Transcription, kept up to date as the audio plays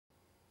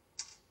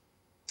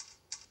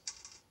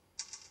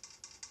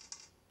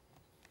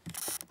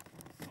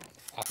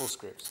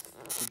AppleScripts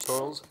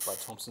Tutorials by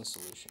Thompson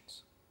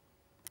Solutions.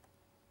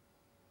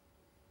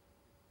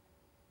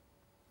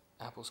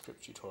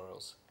 AppleScript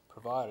Tutorials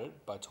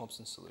provided by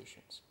Thompson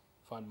Solutions.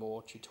 Find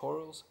more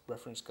tutorials,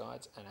 reference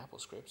guides and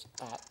AppleScripts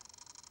at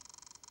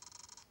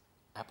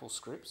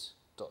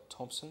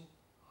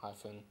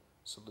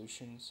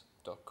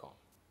applescripts.thompson-solutions.com.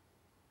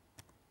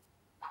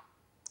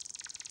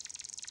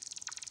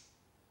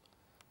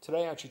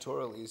 Today our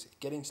tutorial is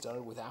getting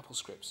started with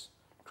AppleScripts,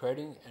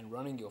 creating and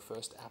running your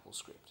first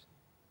AppleScript.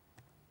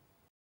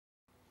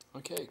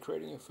 Okay,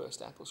 creating your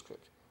first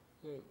AppleScript.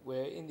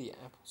 We're in the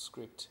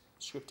AppleScript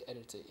script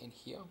editor in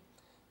here,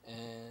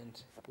 and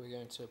we're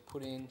going to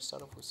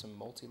start off with some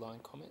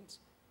multi-line comments.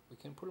 We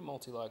can put a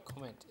multi-line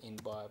comment in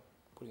by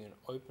putting an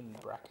open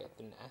bracket,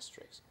 then an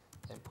asterisk,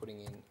 then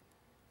putting in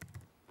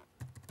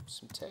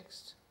some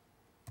text,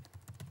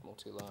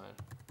 multi-line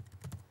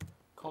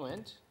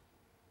comment,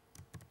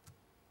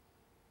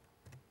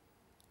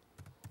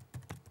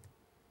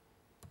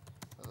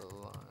 a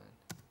line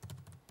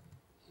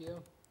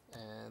here,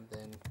 and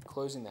then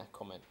closing that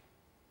comment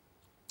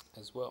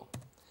as well.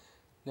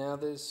 Now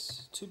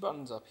there's two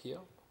buttons up here.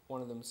 One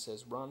of them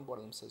says run, one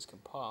of them says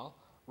compile.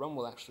 Run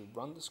will actually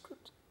run the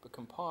script, but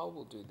compile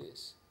will do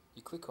this.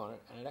 You click on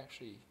it and it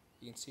actually,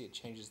 you can see it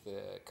changes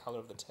the color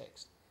of the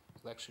text.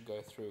 It'll actually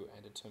go through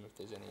and determine if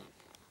there's any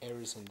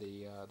errors in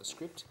the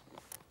script.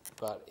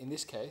 But in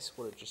this case,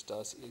 what it just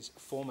does is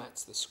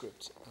formats the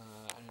script,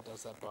 and it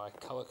does that by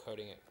color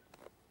coding it.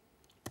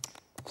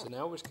 So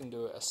now we can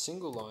do a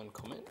single line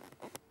comment.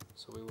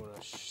 So we want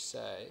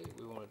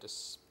to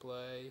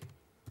display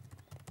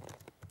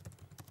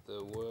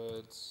the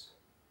words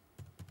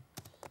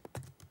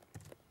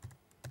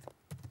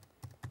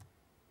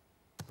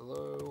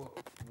hello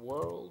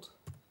world,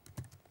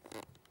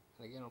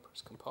 and again I'll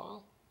press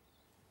compile.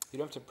 You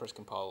don't have to press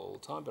compile all the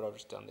time, but I've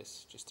just done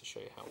this just to show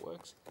you how it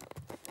works.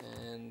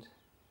 And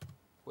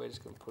we're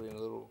just going to put in a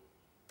little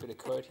bit of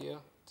code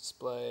here.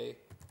 Display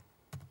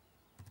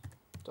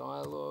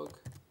dialog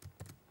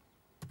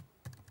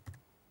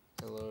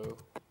hello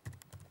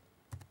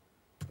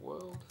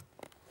world.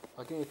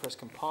 I can either press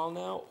compile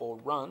now or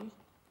run.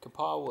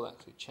 Compile will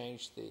actually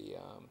change the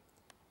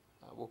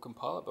will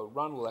compile it, but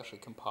run will actually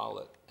compile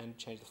it and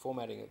change the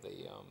formatting of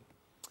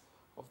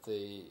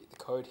the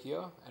code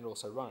here and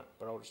also run it.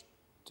 But I'll just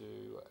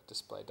do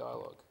display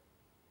dialog.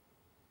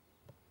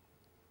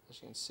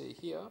 As you can see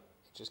here,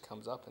 it just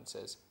comes up and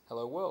says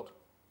hello world.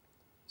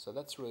 So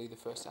that's really the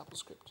first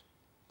AppleScript.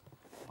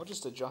 I'll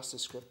just adjust the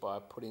script by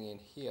putting in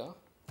here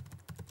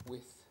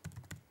with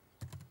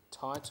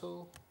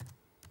title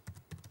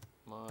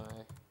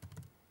my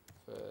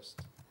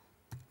first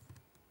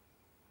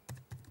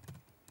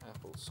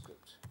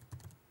AppleScript.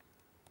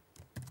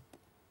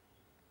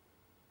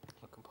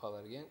 I'll compile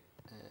that again,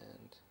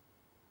 and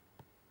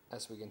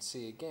as we can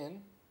see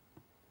again,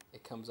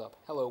 it comes up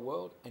hello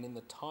world, and in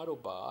the title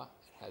bar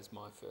it has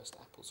my first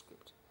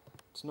AppleScript.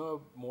 To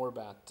know more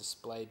about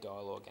display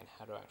dialog and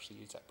how to actually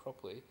use that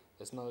properly,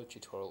 there's another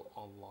tutorial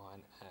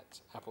online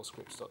at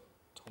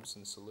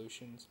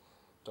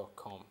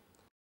applescripts.thompsonsolutions.com.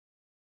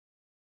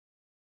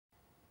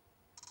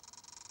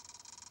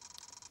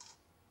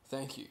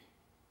 Thank you.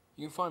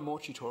 You can find more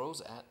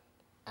tutorials at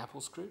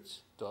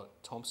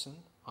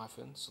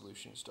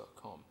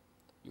applescripts.thompson-solutions.com.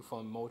 You'll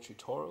find more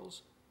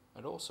tutorials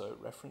and also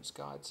reference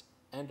guides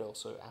and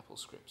also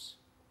AppleScripts.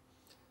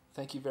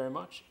 Thank you very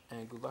much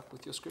and good luck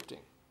with your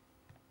scripting.